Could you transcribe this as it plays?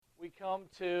come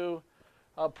to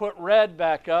put red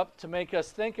back up to make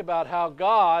us think about how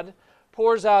God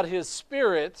pours out His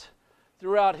Spirit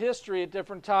throughout history at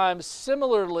different times,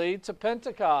 similarly to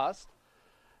Pentecost.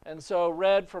 And so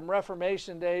red from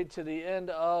Reformation Day to the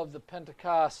end of the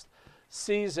Pentecost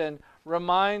season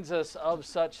reminds us of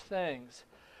such things.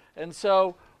 And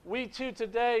so we too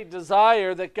today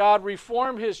desire that God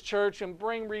reform His church and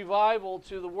bring revival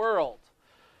to the world.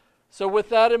 So with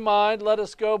that in mind, let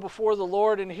us go before the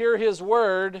Lord and hear His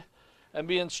word and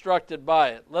be instructed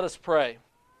by it. Let us pray.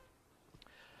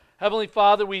 Heavenly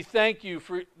Father, we thank you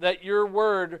for that your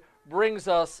word brings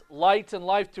us light and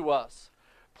life to us.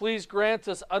 Please grant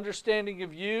us understanding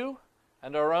of you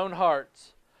and our own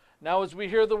hearts. Now as we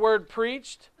hear the word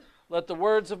preached, let the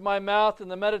words of my mouth and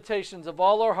the meditations of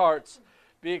all our hearts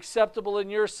be acceptable in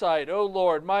your sight, O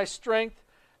Lord, my strength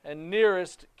and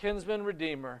nearest kinsman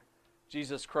redeemer,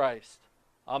 Jesus Christ.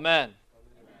 Amen.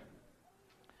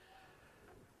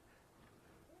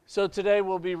 So today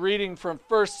we'll be reading from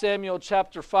 1 Samuel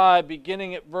chapter 5,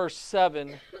 beginning at verse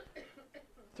 7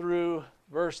 through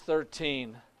verse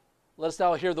 13. Let's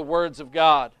now hear the words of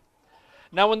God.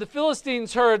 Now when the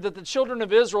Philistines heard that the children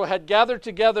of Israel had gathered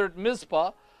together at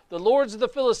Mizpah, the lords of the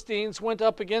Philistines went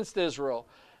up against Israel.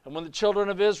 And when the children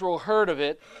of Israel heard of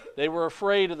it, they were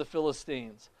afraid of the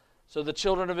Philistines. So the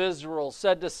children of Israel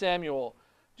said to Samuel,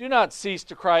 "Do not cease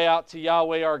to cry out to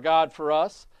Yahweh our God for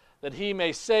us, that He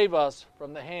may save us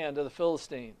from the hand of the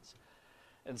Philistines."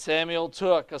 And Samuel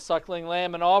took a suckling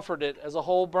lamb and offered it as a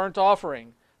whole burnt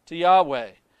offering to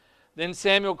Yahweh. Then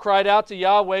Samuel cried out to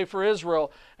Yahweh for Israel,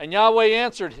 and Yahweh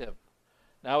answered him.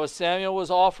 Now as Samuel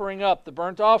was offering up the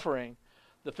burnt offering,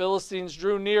 the Philistines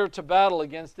drew near to battle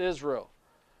against Israel.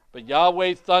 But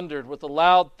Yahweh thundered with a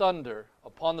loud thunder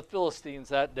upon the Philistines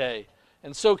that day,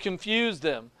 and so confused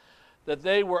them that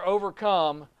they were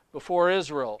overcome before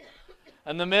Israel.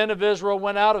 And the men of Israel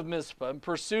went out of Mizpah and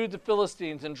pursued the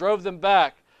Philistines and drove them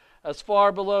back as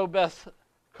far below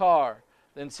Beth-kar.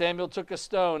 Then Samuel took a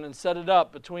stone and set it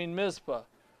up between Mizpah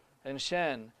and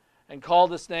Shen and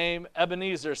called its name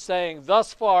Ebenezer, saying,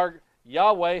 "Thus far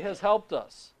Yahweh has helped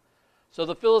us." So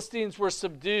the Philistines were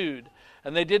subdued,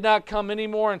 and they did not come any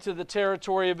more into the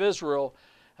territory of Israel,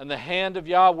 and the hand of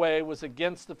Yahweh was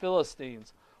against the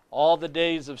Philistines all the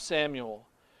days of Samuel.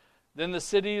 Then the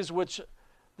cities which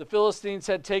the Philistines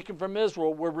had taken from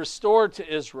Israel were restored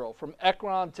to Israel, from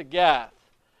Ekron to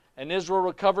Gath, and Israel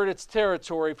recovered its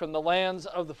territory from the lands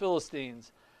of the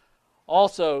Philistines.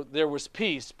 Also there was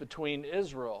peace between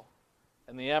Israel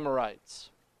and the Amorites.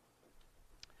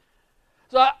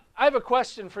 So I have a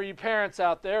question for you parents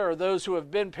out there, or those who have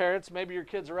been parents, maybe your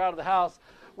kids are out of the house,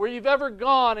 where you've ever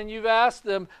gone and you've asked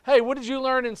them, "Hey, what did you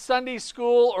learn in Sunday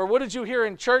school?" or "What did you hear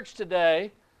in church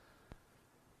today?"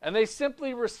 And they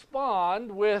simply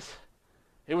respond with,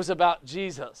 "It was about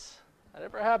Jesus." That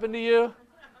ever happened to you?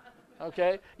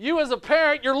 Okay. You as a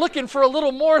parent, you're looking for a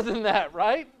little more than that,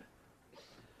 right?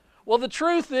 Well, the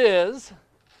truth is,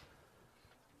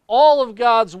 all of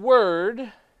God's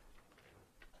Word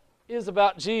is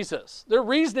about Jesus. Their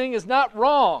reasoning is not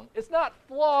wrong. It's not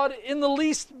flawed in the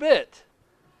least bit.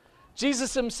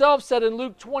 Jesus himself said in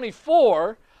Luke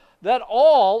 24 that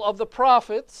all of the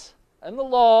prophets and the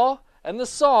law and the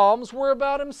Psalms were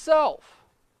about himself.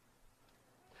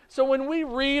 So when we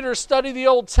read or study the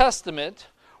Old Testament,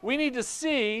 we need to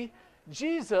see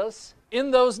Jesus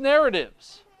in those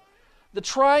narratives. The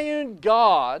triune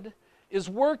God is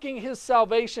working His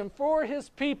salvation for His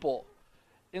people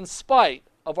in spite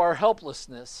of our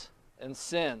helplessness and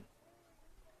sin.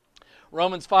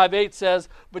 Romans 5:8 says,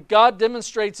 "But God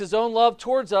demonstrates His own love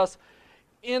towards us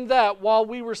in that while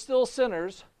we were still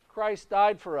sinners, Christ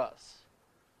died for us."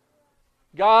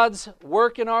 God's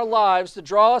work in our lives to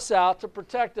draw us out, to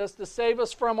protect us, to save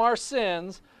us from our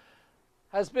sins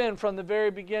has been from the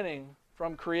very beginning,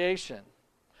 from creation.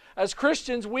 As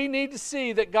Christians, we need to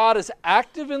see that God is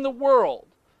active in the world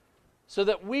so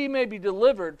that we may be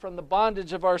delivered from the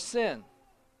bondage of our sin.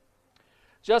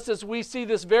 Just as we see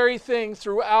this very thing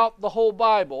throughout the whole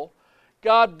Bible,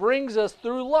 God brings us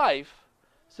through life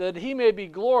so that He may be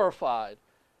glorified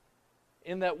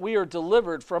in that we are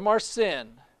delivered from our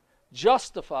sin,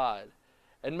 justified,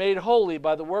 and made holy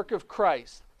by the work of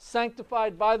Christ,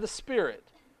 sanctified by the Spirit.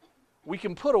 We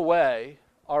can put away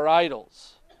our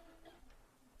idols.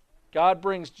 God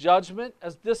brings judgment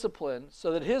as discipline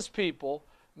so that His people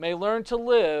may learn to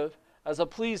live as a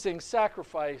pleasing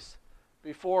sacrifice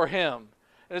before Him.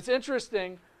 And it's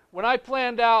interesting, when I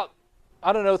planned out,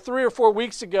 3 or 4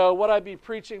 weeks ago, what I'd be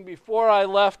preaching before I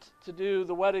left to do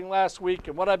the wedding last week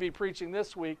and what I'd be preaching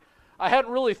this week, I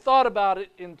hadn't really thought about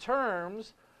it in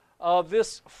terms of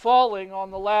this falling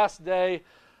on the last day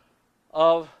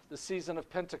of the season of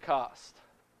Pentecost,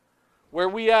 where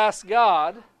we ask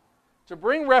God to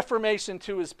bring reformation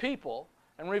to his people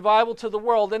and revival to the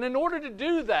world. And in order to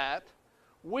do that,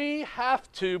 we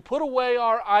have to put away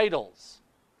our idols,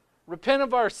 repent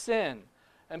of our sin,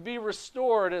 and be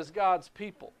restored as God's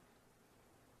people.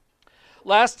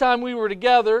 Last time we were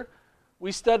together,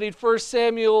 we studied 1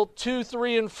 Samuel 2,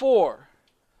 3, and 4.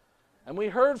 And we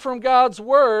heard from God's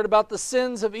word about the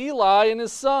sins of Eli and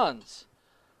his sons.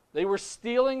 They were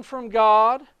stealing from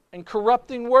God and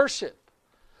corrupting worship.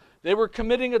 They were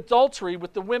committing adultery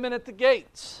with the women at the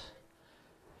gates.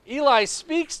 Eli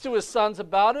speaks to his sons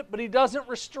about it, but he doesn't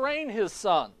restrain his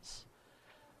sons.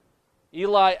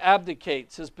 Eli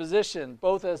abdicates his position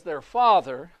both as their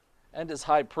father and as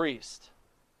high priest.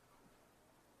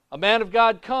 A man of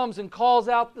God comes and calls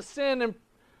out the sin and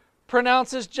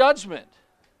pronounces judgment.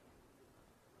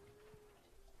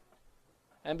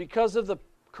 And because of the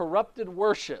corrupted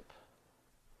worship,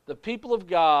 the people of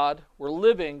God were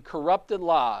living corrupted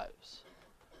lives.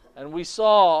 And we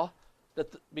saw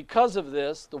that because of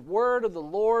this, the word of the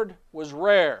Lord was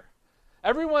rare.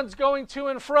 Everyone's going to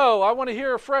and fro. I want to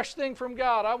hear a fresh thing from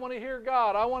God. I want to hear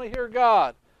God. I want to hear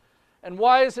God. And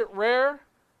why is it rare?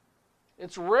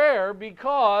 It's rare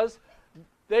because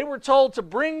they were told to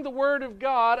bring the word of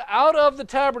God out of the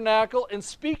tabernacle and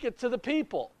speak it to the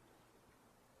people.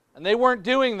 And they weren't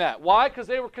doing that. Why? Because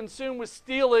they were consumed with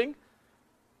stealing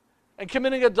and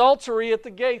committing adultery at the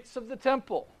gates of the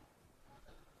temple.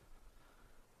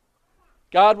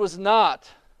 God was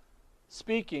not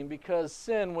speaking because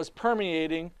sin was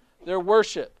permeating their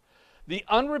worship. The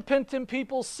unrepentant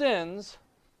people's sins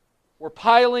were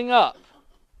piling up.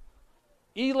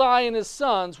 Eli and his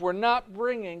sons were not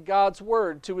bringing God's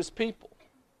word to his people.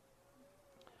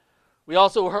 We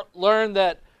also learned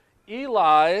that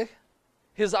Eli,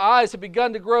 his eyes had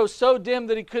begun to grow so dim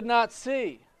that he could not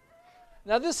see.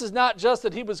 Now this is not just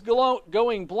that he was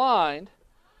going blind,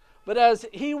 but as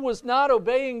he was not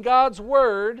obeying God's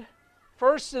word,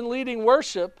 first in leading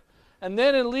worship, and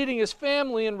then in leading his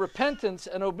family in repentance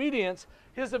and obedience,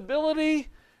 his ability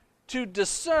to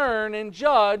discern and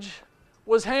judge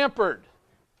was hampered.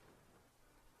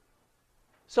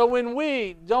 So when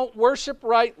we don't worship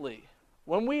rightly,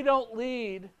 when we don't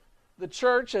lead the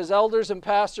church as elders and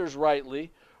pastors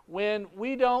rightly, when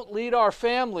we don't lead our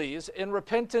families in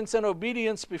repentance and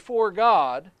obedience before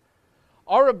God,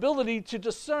 our ability to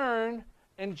discern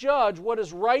and judge what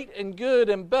is right and good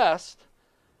and best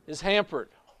is hampered.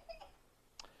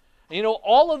 And you know,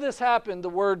 all of this happened, the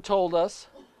Word told us,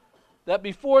 that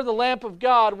before the lamp of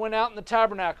God went out in the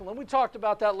tabernacle. And we talked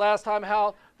about that last time,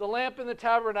 how the lamp in the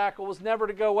tabernacle was never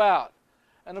to go out.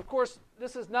 And of course,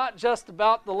 this is not just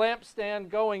about the lampstand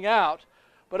going out,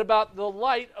 but about the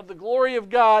light of the glory of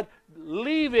God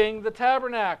leaving the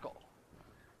tabernacle.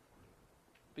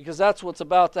 Because that's what's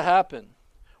about to happen.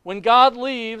 When God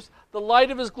leaves, the light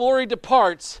of his glory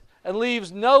departs and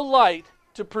leaves no light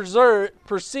to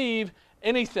perceive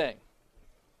anything.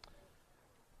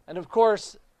 And of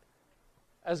course,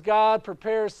 as God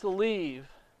prepares to leave,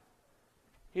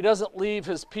 he doesn't leave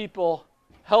his people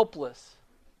helpless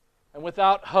and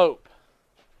without hope.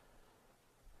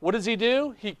 What does he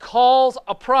do? He calls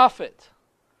a prophet.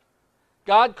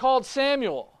 God called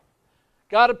Samuel.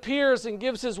 God appears and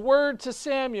gives his word to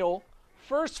Samuel,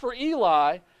 first for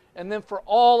Eli and then for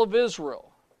all of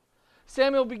Israel.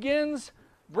 Samuel begins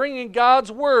bringing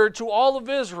God's word to all of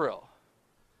Israel.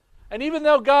 And even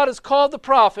though God has called the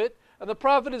prophet, and the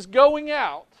prophet is going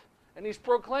out, and he's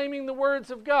proclaiming the words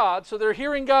of God, so they're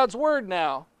hearing God's word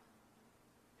now,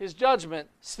 his judgment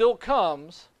still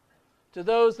comes to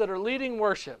those that are leading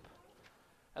worship,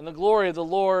 and the glory of the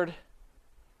Lord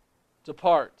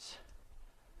departs.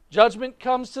 Judgment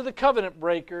comes to the covenant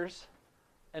breakers,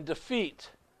 and defeat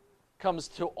comes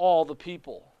to all the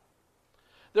people.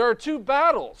 There are two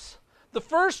battles. The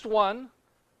first one,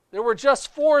 there were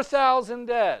just 4,000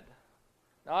 dead.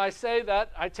 Now I say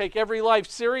that, I take every life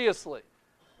seriously.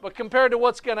 But compared to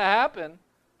what's going to happen,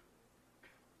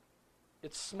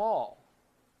 it's small.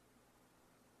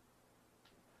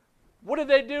 What did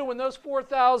they do when those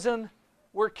 4,000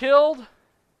 were killed?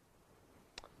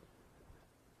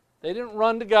 They didn't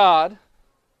run to God.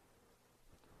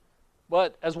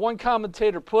 But as one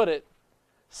commentator put it,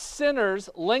 sinners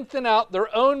lengthen out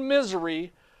their own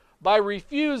misery by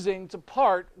refusing to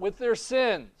part with their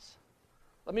sins.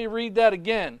 Let me read that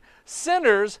again.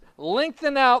 Sinners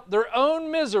lengthen out their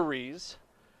own miseries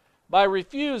by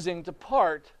refusing to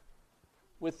part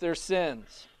with their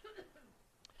sins.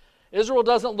 Israel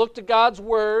doesn't look to God's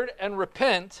word and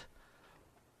repent,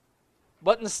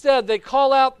 but instead they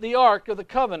call out the ark of the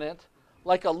covenant,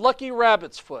 like a lucky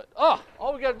rabbit's foot. Oh,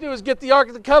 all we got to do is get the Ark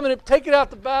of the Covenant, take it out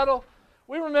to battle.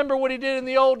 We remember what he did in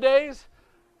the old days.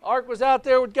 Ark was out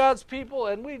there with God's people,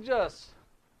 and we just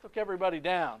took everybody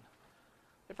down.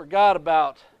 They forgot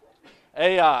about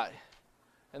Ai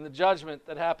and the judgment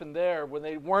that happened there when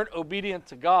they weren't obedient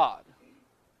to God.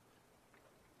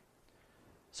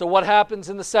 So what happens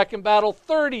in the second battle?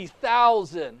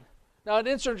 30,000. Now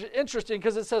it's interesting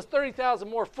because it says 30,000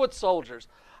 more foot soldiers.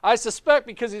 I suspect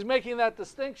because he's making that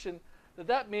distinction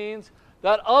that means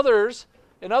that others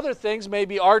in other things,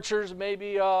 maybe archers,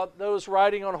 maybe those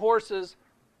riding on horses,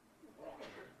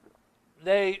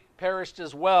 they perished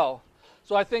as well.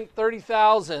 So I think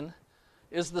 30,000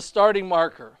 is the starting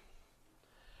marker.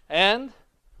 And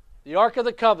the Ark of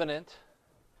the Covenant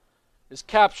is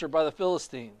captured by the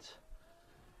Philistines.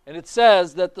 And it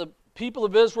says that the people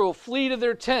of Israel flee to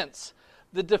their tents.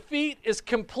 The defeat is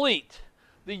complete.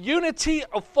 The unity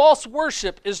of false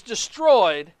worship is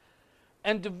destroyed,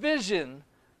 and division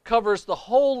covers the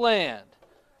whole land.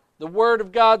 The Word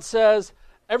of God says,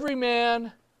 every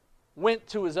man went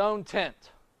to his own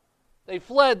tent. They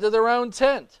fled to their own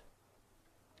tent.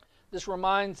 This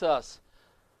reminds us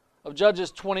of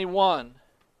Judges 21,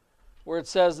 where it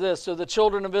says this, so the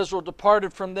children of Israel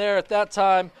departed from there at that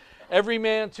time, every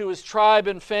man to his tribe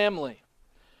and family.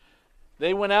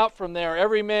 They went out from there,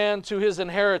 every man to his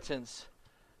inheritance.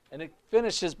 And it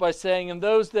finishes by saying, in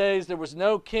those days there was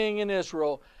no king in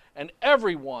Israel, and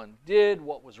everyone did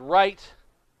what was right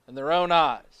in their own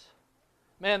eyes.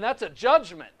 Man, that's a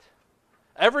judgment.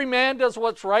 Every man does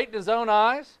what's right in his own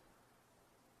eyes.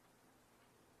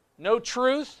 No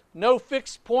truth, no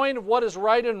fixed point of what is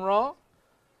right and wrong.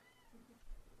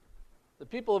 The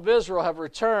people of Israel have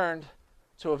returned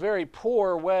to a very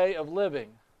poor way of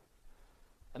living.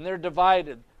 And they're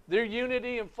divided. Their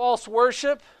unity and false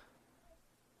worship,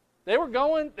 they were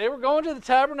going to the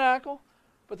tabernacle,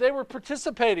 but they were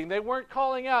participating. They weren't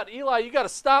calling out, Eli, you got to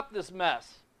stop this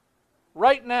mess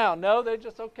right now. No, they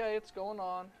just, okay, it's going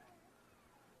on.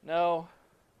 No,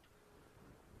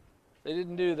 they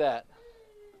didn't do that.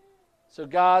 So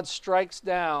God strikes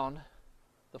down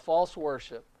the false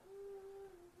worship,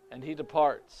 and he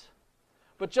departs.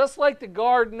 But just like the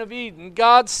Garden of Eden,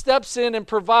 God steps in and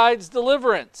provides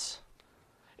deliverance.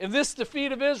 In this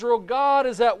defeat of Israel, God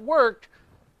is at work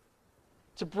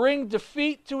to bring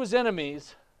defeat to his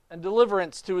enemies and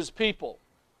deliverance to his people.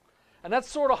 And that's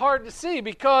sort of hard to see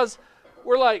because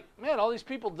we're like, man, all these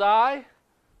people die.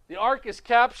 The ark is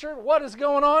captured. What is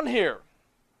going on here?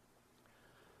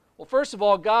 Well, first of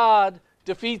all, God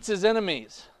defeats his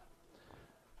enemies.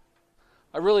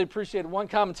 I really appreciate one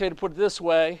commentator put it this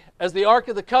way. As the Ark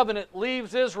of the Covenant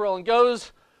leaves Israel and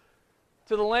goes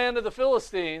to the land of the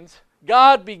Philistines,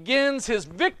 God begins his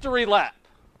victory lap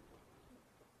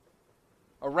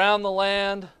around the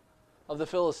land of the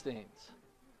Philistines.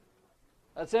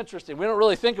 That's interesting. We don't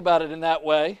really think about it in that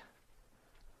way.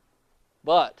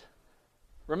 But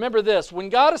remember this, when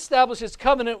God established his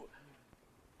covenant,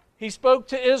 he spoke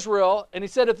to Israel and he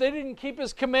said if they didn't keep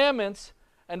his commandments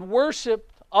and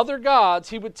worship other gods,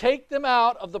 he would take them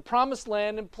out of the promised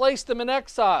land and place them in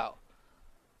exile.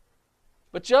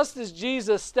 But just as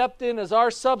Jesus stepped in as our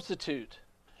substitute,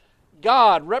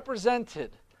 God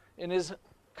represented in his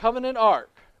covenant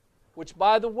ark, which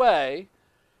by the way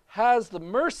has the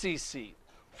mercy seat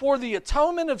for the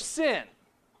atonement of sin.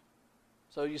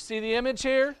 So you see the image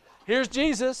here? Here's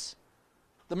Jesus,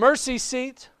 the mercy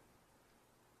seat,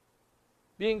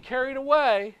 being carried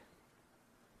away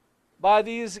by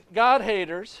these God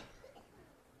haters.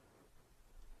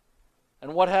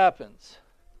 And what happens?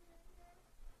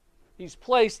 He's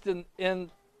placed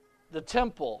in the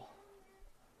temple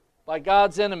by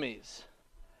God's enemies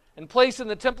and placed in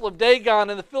the temple of Dagon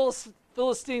in the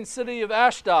Philistine city of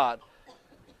Ashdod.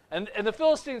 And the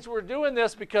Philistines were doing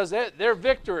this because they've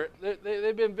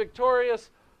been victorious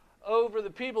over the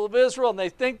people of Israel, and they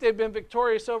think they've been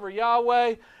victorious over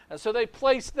Yahweh. And so they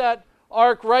placed that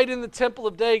ark right in the temple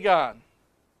of Dagon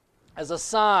as a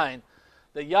sign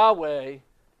that Yahweh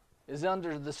is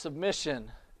under the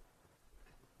submission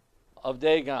of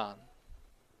Dagon.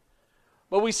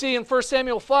 But we see in 1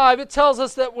 Samuel 5, it tells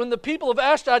us that when the people of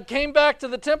Ashdod came back to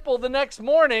the temple the next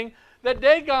morning, that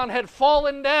Dagon had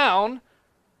fallen down,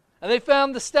 and they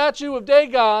found the statue of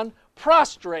Dagon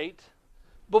prostrate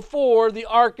before the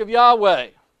ark of Yahweh.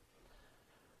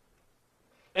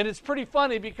 And it's pretty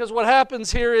funny because what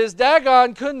happens here is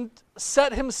Dagon couldn't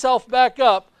set himself back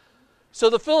up, so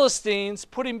the Philistines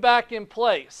put him back in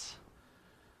place.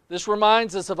 This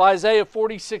reminds us of Isaiah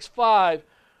 46:5.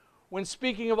 When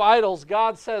speaking of idols,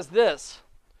 God says this,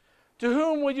 "To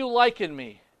whom will you liken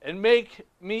me and make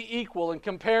me equal and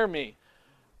compare me?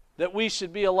 that we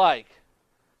should be alike.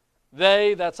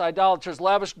 They, that's idolaters,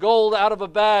 lavish gold out of a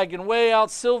bag and weigh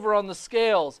out silver on the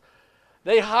scales.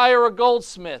 They hire a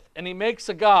goldsmith, and he makes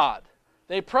a god.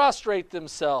 They prostrate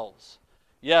themselves.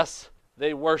 Yes,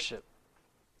 they worship.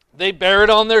 They bear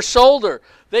it on their shoulder.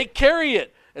 They carry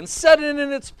it and set it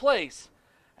in its place,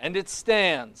 and it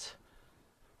stands.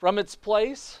 From its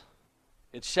place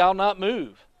it shall not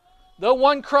move. Though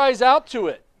one cries out to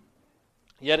it,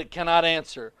 yet it cannot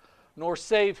answer, nor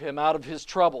save him out of his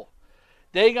trouble.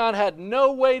 Dagon had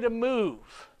no way to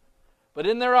move, but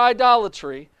in their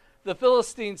idolatry, the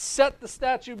Philistines set the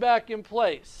statue back in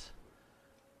place.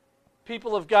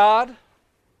 People of God,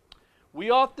 we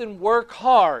often work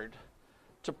hard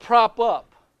to prop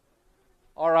up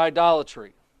our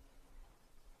idolatry.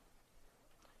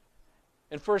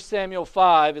 In 1 Samuel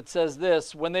 5, it says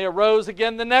this, when they arose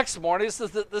again the next morning, this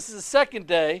is the second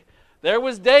day, there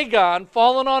was Dagon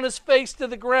fallen on his face to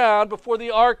the ground before the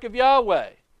ark of Yahweh.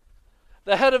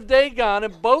 The head of Dagon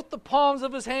and both the palms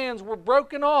of his hands were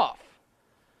broken off,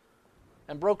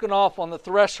 and broken off on the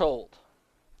threshold.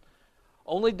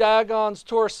 Only Dagon's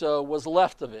torso was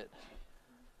left of it.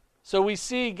 So we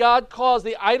see God caused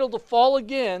the idol to fall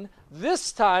again,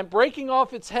 this time breaking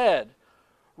off its head,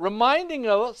 reminding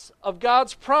us of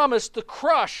God's promise to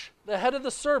crush the head of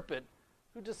the serpent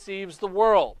who deceives the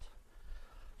world.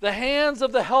 The hands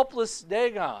of the helpless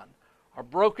Dagon are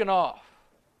broken off.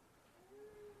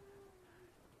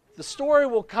 The story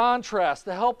will contrast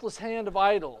the helpless hand of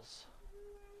idols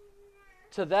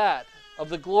to that of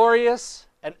the glorious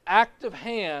and active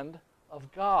hand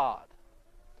of God.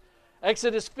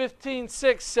 Exodus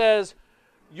 15:6 says,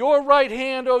 your right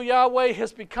hand, O Yahweh,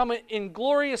 has become in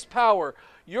glorious power.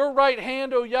 Your right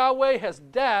hand, O Yahweh, has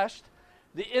dashed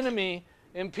the enemy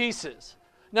in pieces.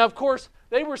 Now, of course,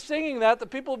 they were singing that, the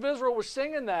people of Israel were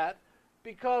singing that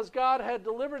because God had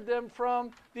delivered them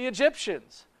from the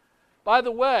Egyptians. By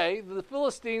the way, the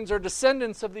Philistines are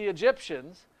descendants of the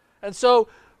Egyptians, and so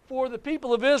for the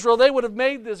people of Israel, they would have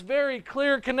made this very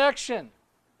clear connection.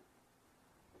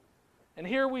 And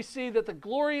here we see that the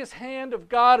glorious hand of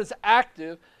God is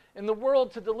active in the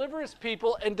world to deliver his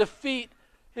people and defeat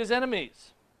his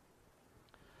enemies.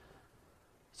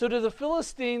 So do the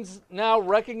Philistines now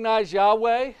recognize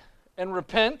Yahweh and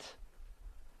repent?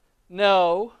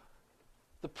 No.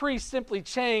 The priests simply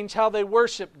change how they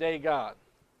worship Dagon.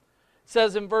 It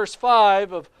says in verse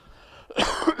 5 of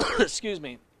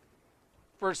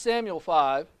 1 Samuel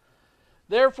 5,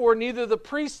 therefore neither the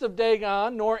priests of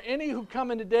Dagon nor any who come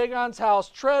into Dagon's house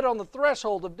tread on the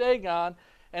threshold of Dagon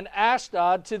and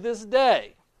Ashdod to this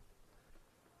day.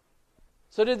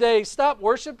 So did they stop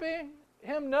worshiping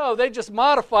him? No, they just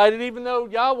modified it, even though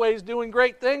Yahweh's doing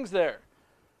great things there.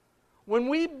 When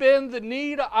we bend the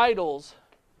knee to idols,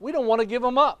 we don't want to give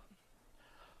them up.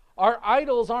 Our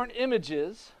idols aren't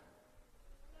images,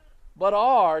 but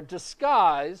are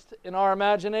disguised in our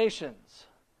imaginations.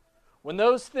 When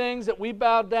those things that we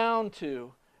bow down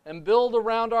to and build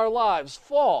around our lives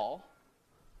fall,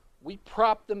 we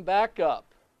prop them back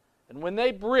up. And when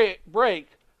they break,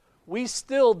 we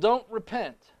still don't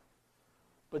repent,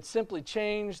 but simply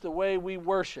change the way we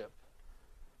worship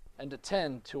and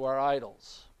attend to our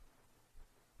idols.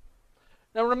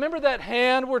 Now remember that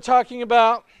hand we're talking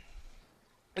about?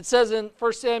 It says in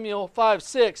 1 Samuel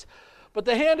 5:6, but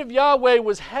the hand of Yahweh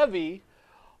was heavy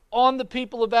on the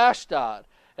people of Ashdod,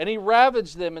 and he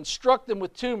ravaged them and struck them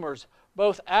with tumors,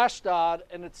 both Ashdod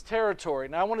and its territory.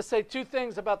 Now I want to say two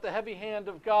things about the heavy hand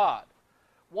of God.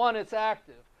 One, it's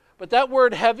active. But that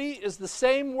word heavy is the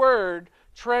same word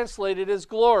translated as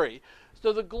glory.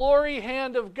 So the glory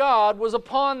hand of God was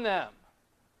upon them.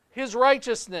 His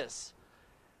righteousness,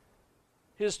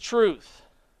 his truth.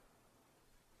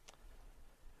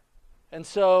 And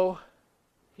so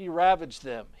he ravaged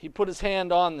them. He put his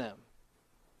hand on them.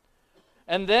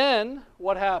 And then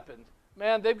what happened?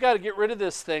 Man, they've got to get rid of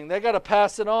this thing. They've got to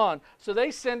pass it on. So they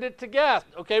send it to Gath.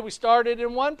 Okay, we started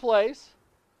in one place,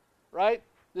 right?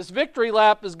 This victory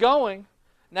lap is going.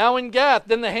 Now in Gath,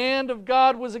 then the hand of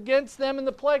God was against them and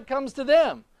the plague comes to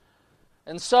them.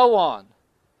 And so on.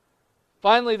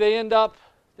 Finally,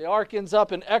 the ark ends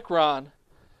up in Ekron.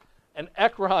 And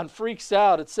Ekron freaks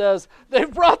out. It says,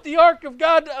 they've brought the ark of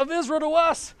God of Israel to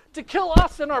us to kill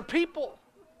us and our people.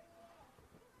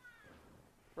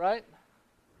 Right?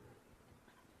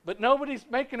 But nobody's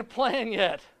making a plan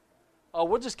yet. Oh,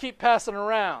 we'll just keep passing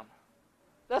around.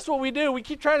 That's what we do. We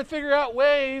keep trying to figure out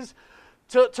ways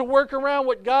to work around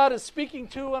what God is speaking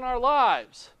to in our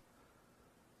lives.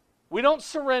 We don't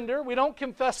surrender. We don't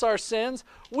confess our sins.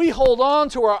 We hold on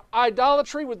to our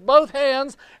idolatry with both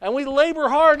hands, and we labor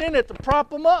hard in it to prop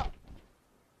them up.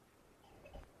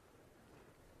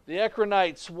 The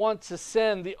Ekronites want to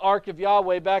send the Ark of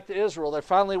Yahweh back to Israel. They're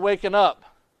finally waking up.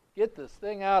 Get this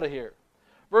thing out of here.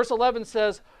 Verse 11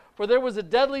 says, "For there was a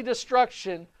deadly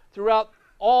destruction throughout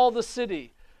all the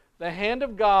city. The hand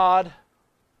of God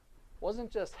wasn't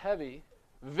just heavy,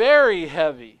 very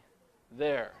heavy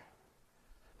there."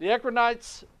 The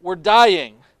Ekronites were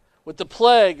dying with the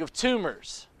plague of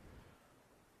tumors.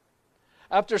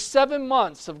 After 7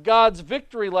 months of God's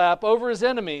victory lap over his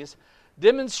enemies,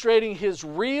 demonstrating his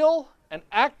real and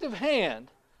active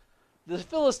hand, the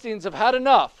Philistines have had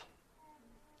enough.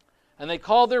 And they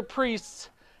call their priests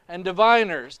and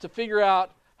diviners to figure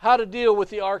out how to deal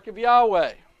with the Ark of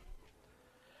Yahweh.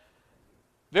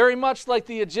 Very much like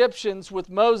the Egyptians with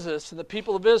Moses and the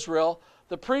people of Israel,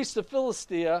 the priests of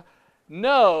Philistia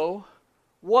know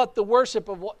what the worship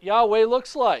of Yahweh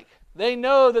looks like. They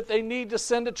know that they need to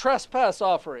send a trespass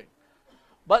offering.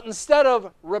 But instead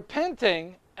of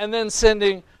repenting and then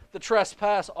sending the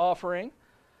trespass offering,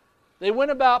 they went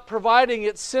about providing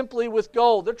it simply with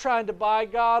gold. They're trying to buy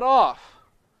God off.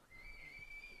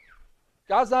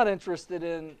 God's not interested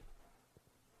in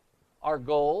our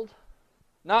gold,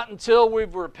 not until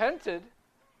we've repented.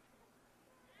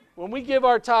 When we give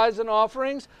our tithes and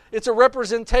offerings, it's a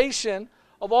representation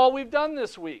of all we've done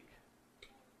this week.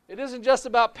 It isn't just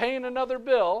about paying another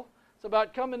bill. It's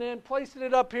about coming in, placing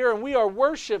it up here, and we are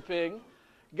worshiping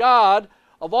God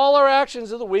of all our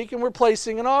actions of the week, and we're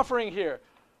placing an offering here.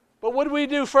 But what did we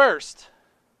do first?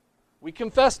 We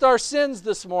confessed our sins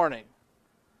this morning,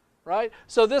 right?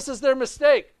 So this is their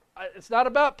mistake. It's not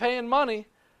about paying money.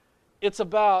 It's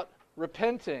about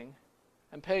repenting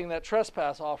and paying that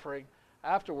trespass offering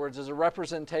afterwards as a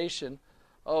representation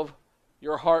of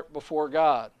your heart before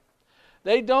God.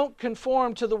 They don't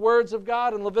conform to the words of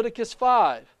God in Leviticus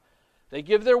 5. They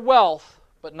give their wealth,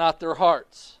 but not their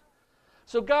hearts.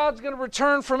 So God's going to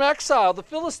return from exile. The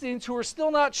Philistines, who are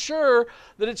still not sure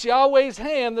that it's Yahweh's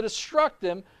hand that has struck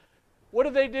them,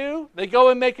 what do? They go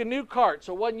and make a new cart.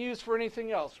 So it wasn't used for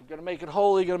anything else. We're going to make it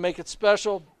holy, going to make it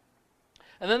special.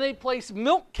 And then they place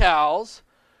milk cows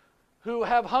who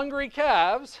have hungry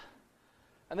calves,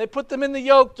 and they put them in the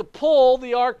yoke to pull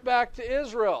the ark back to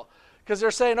Israel. Because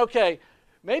they're saying, okay,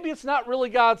 maybe it's not really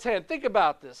God's hand. Think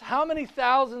about this. How many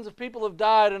thousands of people have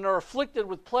died and are afflicted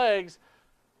with plagues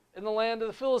in the land of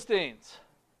the Philistines?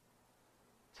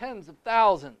 Tens of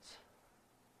thousands.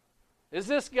 Is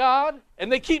this God? And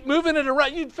they keep moving it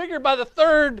around. You'd figure by the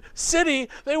third city,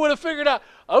 they would have figured out,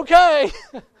 okay,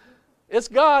 it's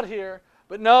God here.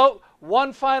 But no,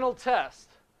 one final test.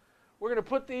 We're going to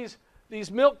put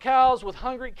these milk cows with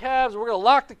hungry calves. We're going to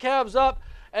lock the calves up.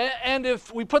 And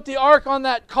if we put the ark on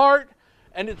that cart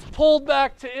and it's pulled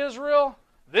back to Israel,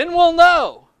 then we'll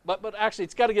know. But actually,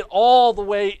 it's got to get all the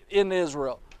way in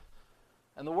Israel.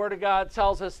 And the Word of God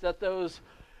tells us that those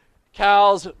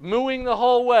cows mooing the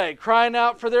whole way, crying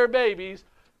out for their babies,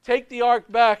 take the ark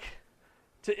back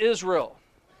to Israel.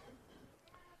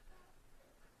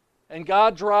 And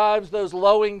God drives those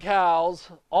lowing cows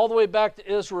all the way back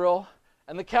to Israel,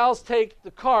 and the cows take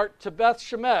the cart to Beth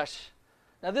Shemesh.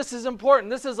 Now this is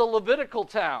important. This is a Levitical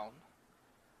town,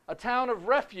 a town of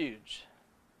refuge.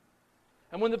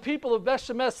 And when the people of Beth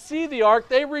Shemesh see the ark,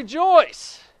 they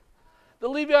rejoice. The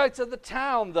Levites of the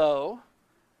town, though,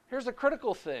 here's a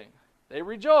critical thing. They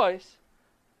rejoice,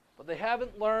 but they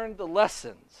haven't learned the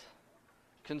lessons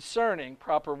concerning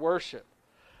proper worship.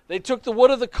 They took the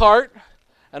wood of the cart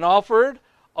and offered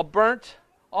a burnt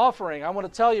offering. I want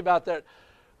to tell you about that.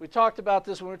 We talked about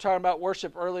this when we were talking about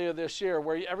worship earlier this year,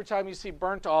 where every time you see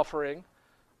burnt offering,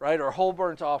 right, or whole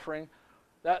burnt offering,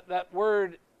 that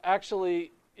word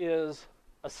actually is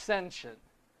ascension.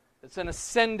 It's an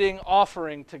ascending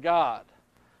offering to God,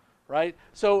 right?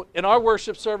 So in our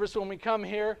worship service, when we come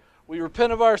here, we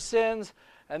repent of our sins,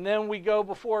 and then we go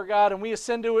before God, and we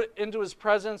ascend into His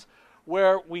presence,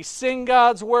 where we sing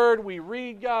God's Word, we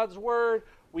read God's Word,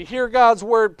 we hear God's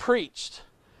Word preached.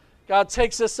 God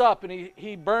takes us up and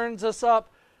he burns us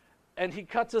up and He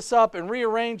cuts us up and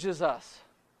rearranges us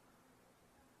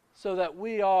so that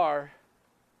we are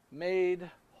made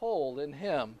whole in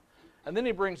Him. And then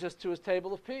He brings us to His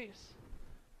table of peace.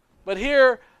 But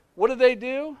here, what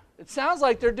do? It sounds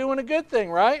like they're doing a good thing,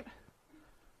 right?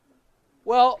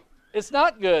 Well, it's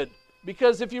not good,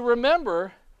 because if you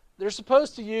remember, they're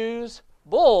supposed to use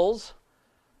bulls,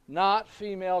 not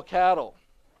female cattle.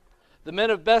 The men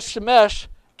of Beth Shemesh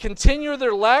continue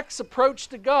their lax approach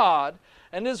to God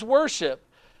and His worship,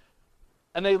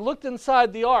 and they looked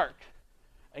inside the ark,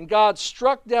 and God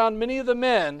struck down many of the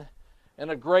men in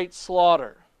a great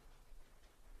slaughter.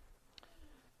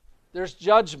 There's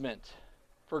judgment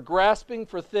for grasping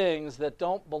for things that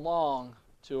don't belong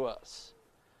to us.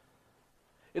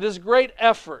 It is a great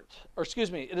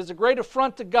it is a great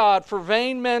affront to God for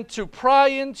vain men to pry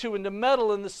into and to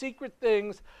meddle in the secret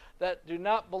things that do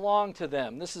not belong to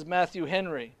them. This is Matthew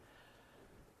Henry.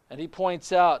 And he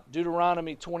points out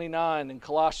Deuteronomy 29 and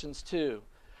Colossians 2.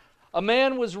 A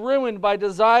man was ruined by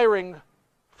desiring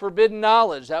forbidden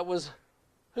knowledge. That was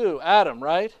who? Adam,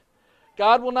 right?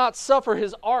 God will not suffer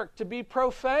his ark to be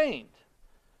profaned.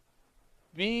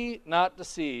 Be not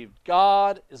deceived.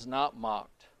 God is not mocked.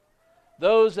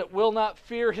 Those that will not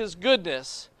fear his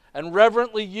goodness and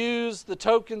reverently use the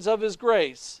tokens of his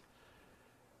grace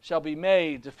shall be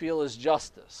made to feel his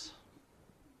justice.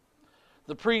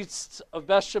 The priests of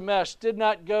Beth-Shemesh did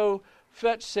not go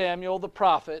fetch Samuel the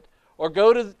prophet, or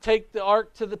go to take the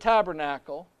ark to the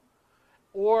tabernacle,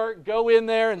 or go in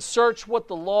there and search what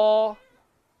the law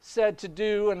said to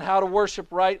do and how to worship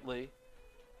rightly.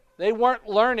 They weren't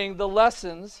learning the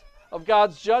lessons of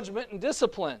God's judgment and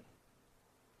discipline.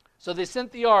 So they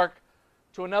sent the ark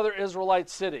to another Israelite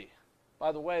city.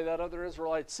 By the way, that other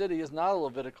Israelite city is not a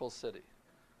Levitical city.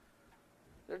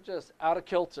 They're just out of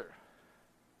kilter.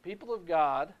 People of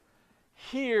God,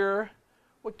 hear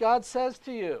what God says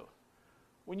to you.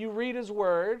 When you read his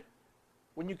word,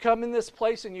 when you come in this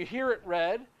place and you hear it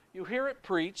read, you hear it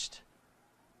preached,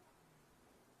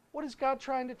 what is God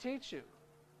trying to teach you?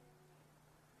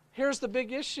 Here's the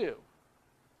big issue.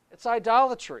 It's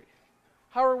idolatry.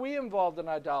 How are we involved in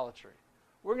idolatry?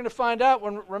 We're going to find out.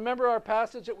 Remember our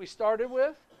passage that we started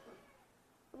with?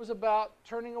 It was about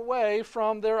turning away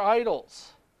from their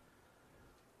idols.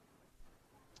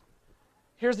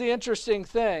 Here's the interesting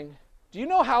thing. Do you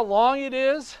know how long it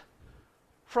is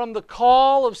from the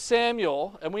call of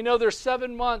Samuel? And we know there's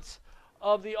 7 months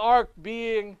of the ark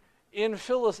being in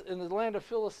the land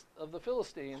of the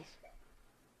Philistines.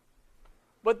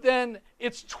 But then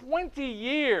it's 20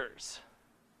 years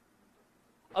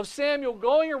of Samuel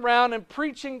going around and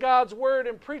preaching God's word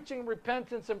and preaching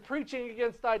repentance and preaching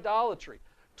against idolatry.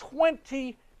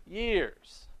 20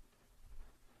 years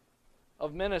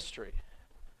of ministry.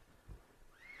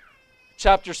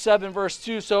 Chapter 7, verse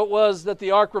 2, so it was that the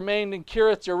ark remained in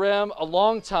Kiriath Jearim a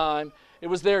long time. It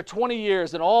was there 20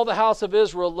 years, and all the house of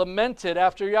Israel lamented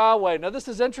after Yahweh. Now this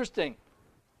is interesting.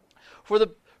 For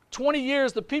the 20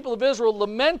 years, the people of Israel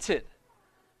lamented.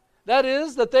 That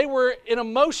is, that they were in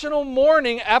emotional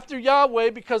mourning after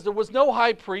Yahweh because there was no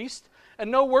high priest and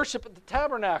no worship at the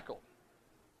tabernacle.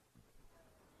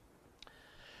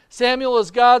 Samuel,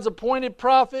 as God's appointed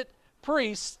prophet,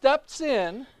 priest, steps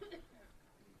in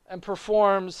and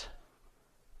performs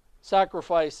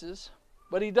sacrifices.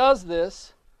 But he does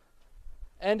this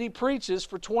and he preaches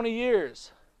for 20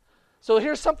 years. So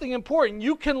here's something important.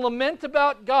 You can lament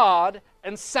about God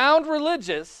and sound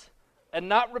religious and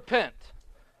not repent.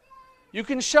 You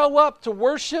can show up to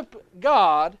worship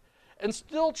God and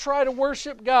still try to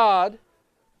worship God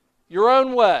your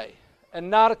own way and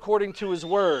not according to his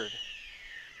word.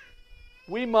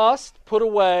 We must put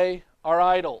away our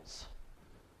idols.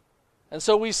 And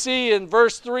so we see in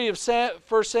verse 3 of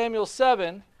 1 Samuel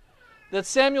 7 that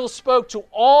Samuel spoke to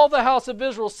all the house of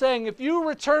Israel, saying, if you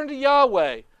return to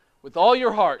Yahweh with all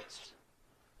your hearts,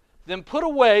 then put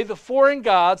away the foreign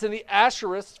gods and the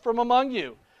Asherists from among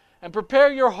you, and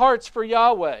prepare your hearts for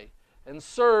Yahweh, and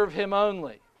serve him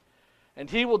only. And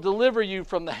he will deliver you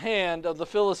from the hand of the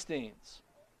Philistines.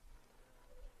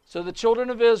 So the children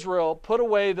of Israel put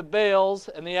away the Baals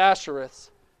and the Asherists,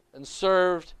 and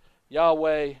served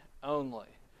Yahweh only.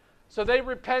 So they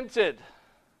repented.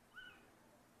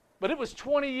 But it was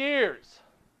 20 years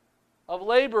of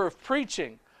labor, of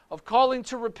preaching, of calling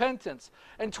to repentance,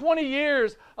 and 20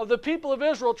 years of the people of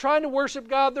Israel trying to worship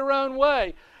God their own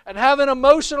way and having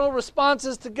emotional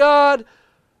responses to God,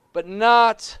 but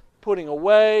not putting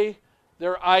away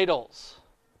their idols.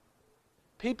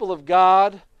 People of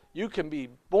God, you can be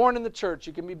born in the church,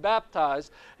 you can be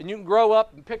baptized, and you can grow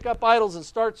up and pick up idols and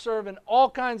start serving all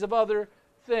kinds of other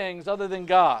things other than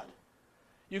God.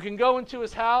 You can go into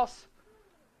his house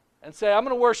and say, I'm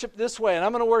going to worship this way and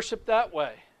I'm going to worship that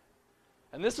way.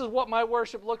 And this is what my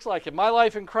worship looks like. And my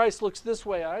life in Christ looks this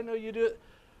way. I know you do it.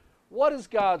 What does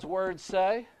God's word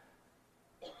say?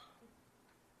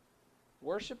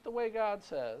 Worship the way God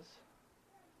says.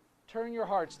 Turn your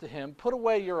hearts to him. Put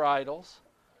away your idols.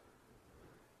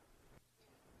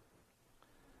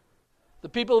 The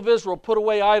people of Israel put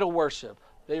away idol worship.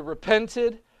 They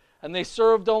repented and they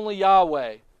served only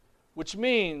Yahweh, which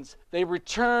means they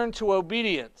returned to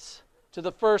obedience to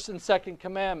the first and second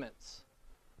commandments.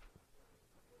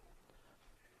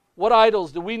 What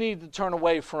idols do we need to turn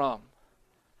away from?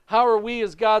 How are we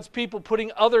as God's people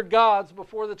putting other gods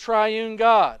before the triune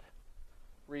God?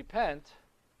 Repent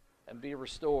and be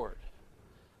restored.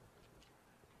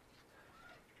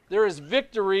 there is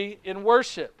victory in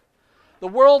worship. The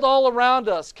world all around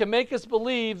us can make us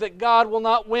believe that God will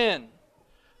not win.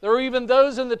 There are even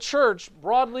those in the church,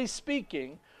 broadly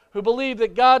speaking, who believe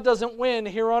that God doesn't win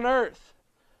here on earth.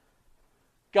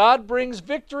 God brings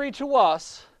victory to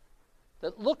us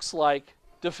that looks like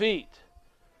defeat.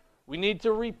 We need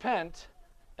to repent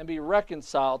and be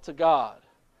reconciled to God.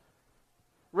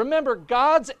 Remember,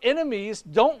 God's enemies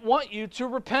don't want you to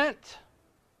repent.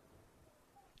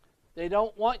 They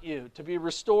don't want you to be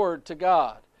restored to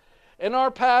God. In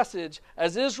our passage,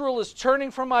 as Israel is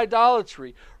turning from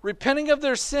idolatry, repenting of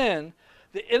their sin,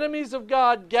 the enemies of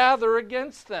God gather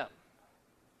against them.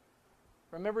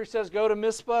 Remember, he says, go to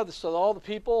Mizpah, so all the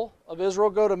people of Israel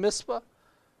go to Mizpah,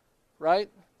 right?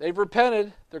 They've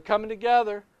repented. They're coming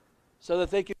together so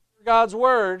that they can hear God's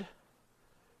word.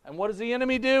 And what does the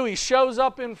enemy do? He shows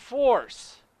up in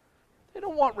force. They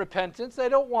don't want repentance. They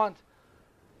don't want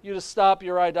you to stop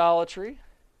your idolatry.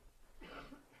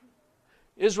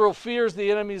 Israel fears the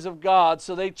enemies of God,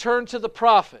 so they turn to the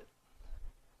prophet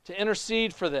to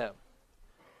intercede for them.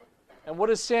 And what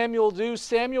does Samuel do?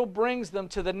 Samuel brings them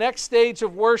to the next stage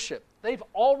of worship. They've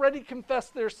already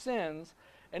confessed their sins,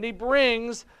 and he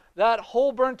brings that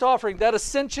whole burnt offering, that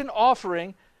ascension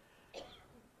offering.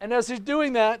 And as he's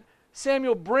doing that,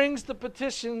 Samuel brings the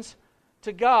petitions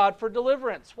to God for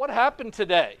deliverance. What happened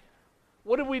today?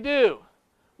 What did we do?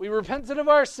 We repented of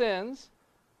our sins.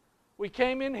 We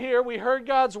came in here, we heard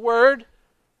God's word.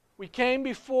 We came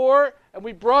before and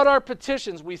we brought our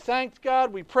petitions. We thanked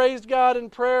God, we praised God in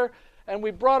prayer, and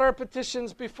we brought our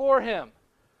petitions before him.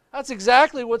 That's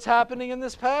exactly what's happening in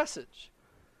this passage.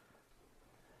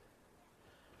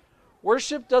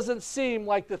 Worship doesn't seem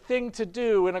like the thing to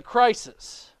do in a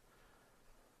crisis.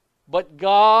 But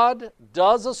God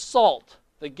does assault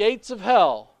the gates of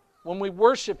hell when we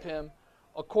worship him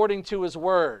according to his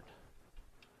word.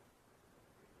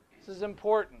 This is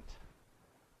important.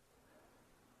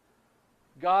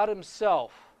 God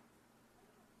himself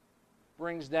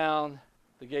brings down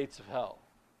the gates of hell.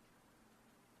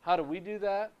 How do we do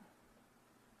that?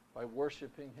 By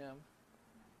worshiping him,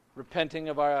 repenting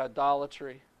of our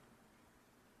idolatry.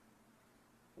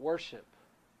 Worship,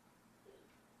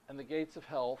 and the gates of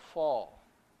hell fall.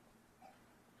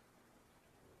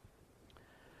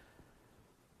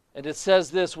 And it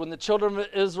says this, when the children of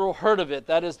Israel heard of it,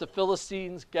 that is the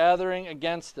Philistines gathering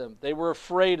against them, they were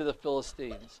afraid of the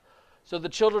Philistines. So the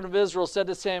children of Israel said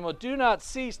to Samuel, do not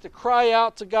cease to cry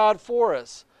out to God for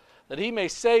us, that he may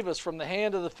save us from the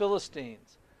hand of the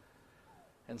Philistines.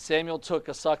 And Samuel took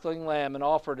a suckling lamb and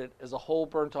offered it as a whole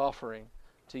burnt offering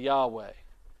to Yahweh.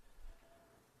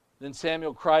 Then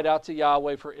Samuel cried out to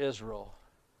Yahweh for Israel.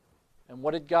 And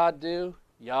what did God do?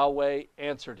 Yahweh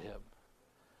answered him.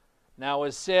 Now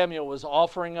as Samuel was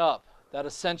offering up that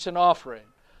ascension offering,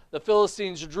 the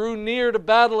Philistines drew near to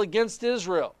battle against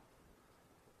Israel.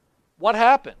 What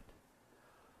happened?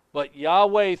 But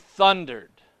Yahweh thundered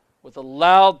with a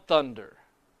loud thunder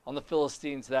on the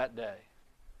Philistines that day.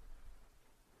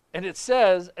 And it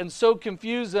says, and so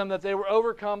confused them that they were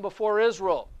overcome before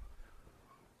Israel.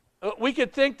 We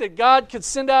could think that God could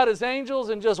send out his angels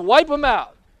and just wipe them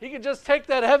out. He could just take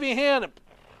that heavy hand and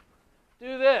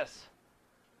do this.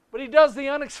 But he does the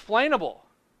unexplainable.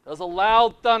 Does a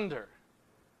loud thunder.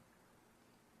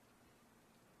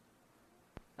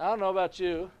 I don't know about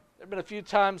you. There have been a few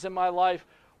times in my life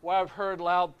where I've heard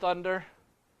loud thunder.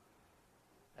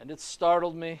 And it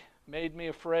startled me, made me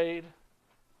afraid.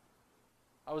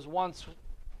 I was once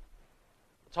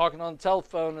talking on the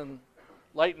telephone and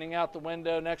lightning out the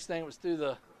window. Next thing it was through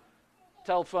the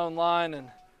telephone line and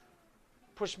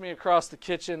pushed me across the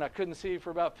kitchen. I couldn't see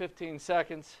for about 15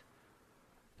 seconds.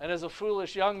 And as a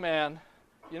foolish young man,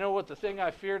 you know what the thing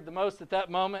I feared the most at that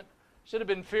moment? Should have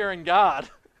been fearing God.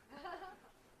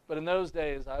 But in those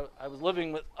days, I was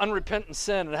living with unrepentant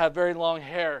sin and had very long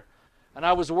hair. And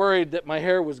I was worried that my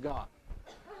hair was gone.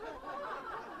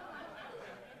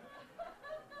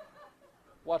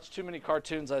 Watched too many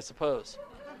cartoons, I suppose.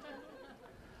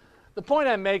 The point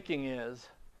I'm making is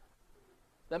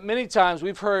that many times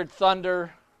we've heard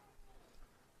thunder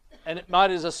and it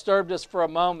might have disturbed us for a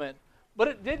moment, but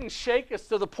it didn't shake us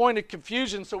to the point of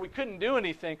confusion so we couldn't do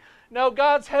anything. No,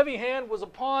 God's heavy hand was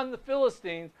upon the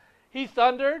Philistines. He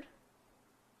thundered.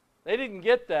 They didn't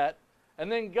get that.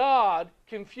 And then God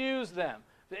confused them.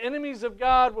 The enemies of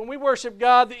God, when we worship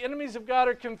God, the enemies of God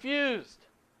are confused.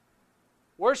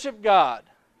 Worship God.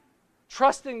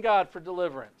 Trust in God for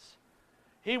deliverance.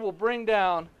 He will bring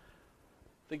down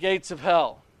the gates of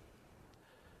hell.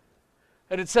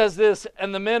 And it says this,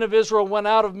 and the men of Israel went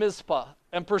out of Mizpah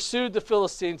and pursued the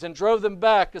Philistines and drove them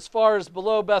back as far as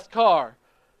below Beth-kar.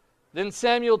 Then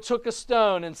Samuel took a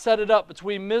stone and set it up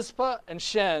between Mizpah and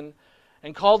Shen,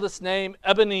 and called its name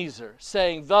Ebenezer,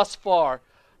 saying, Thus far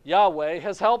Yahweh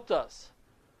has helped us.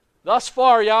 Thus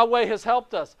far Yahweh has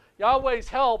helped us. Yahweh's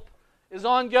help is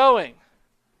ongoing.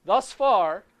 Thus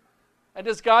far. And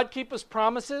does God keep his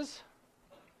promises?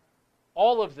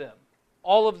 All of them.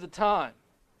 All of the time.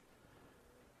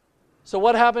 So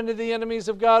what happened to the enemies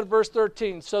of God? Verse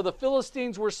 13. So the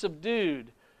Philistines were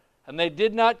subdued, and they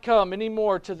did not come any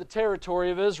more to the territory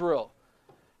of Israel.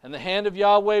 And the hand of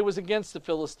Yahweh was against the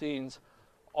Philistines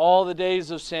all the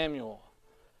days of Samuel.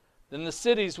 Then the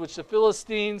cities which the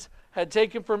Philistines had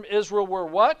taken from Israel were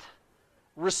what?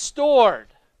 Restored.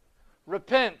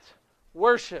 Repent.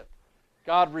 Worship.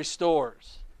 God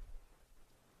restores.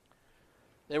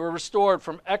 They were restored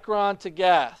from Ekron to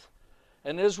Gath,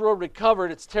 and Israel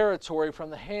recovered its territory from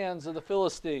the hands of the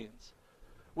Philistines.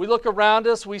 We look around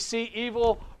us, we see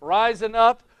evil rising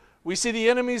up, we see the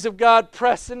enemies of God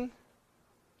pressing.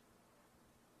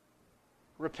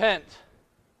 Repent,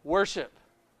 worship.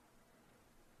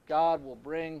 God will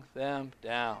bring them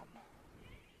down.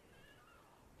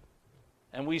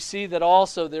 And we see that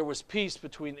also there was peace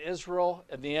between Israel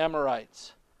and the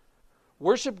Amorites.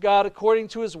 Worship God according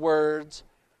to his word,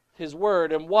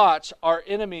 and watch our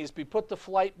enemies be put to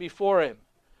flight before him.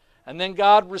 And then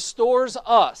God restores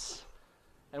us.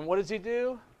 And what does he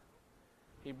do?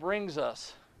 He brings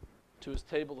us to his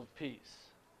table of peace.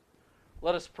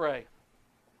 Let us pray.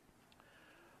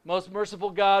 Most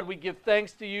merciful God, we give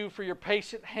thanks to you for your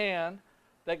patient hand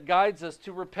that guides us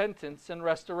to repentance and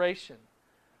restoration.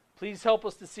 Please help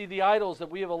us to see the idols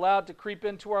that we have allowed to creep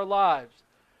into our lives.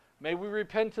 May we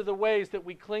repent of the ways that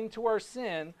we cling to our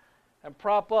sin and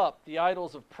prop up the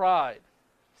idols of pride,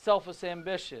 selfish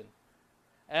ambition,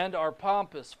 and our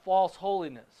pompous false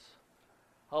holiness.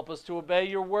 Help us to obey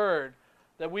your word,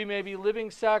 that we may be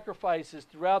living sacrifices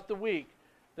throughout the week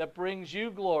that brings you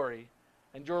glory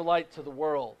and your light to the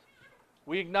world.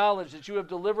 We acknowledge that you have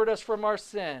delivered us from our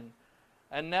sin,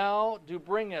 and now do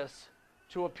bring us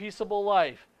to a peaceable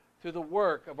life through the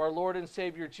work of our Lord and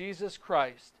Savior Jesus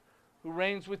Christ, who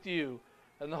reigns with you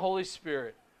and the Holy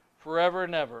Spirit forever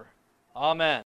and ever. Amen.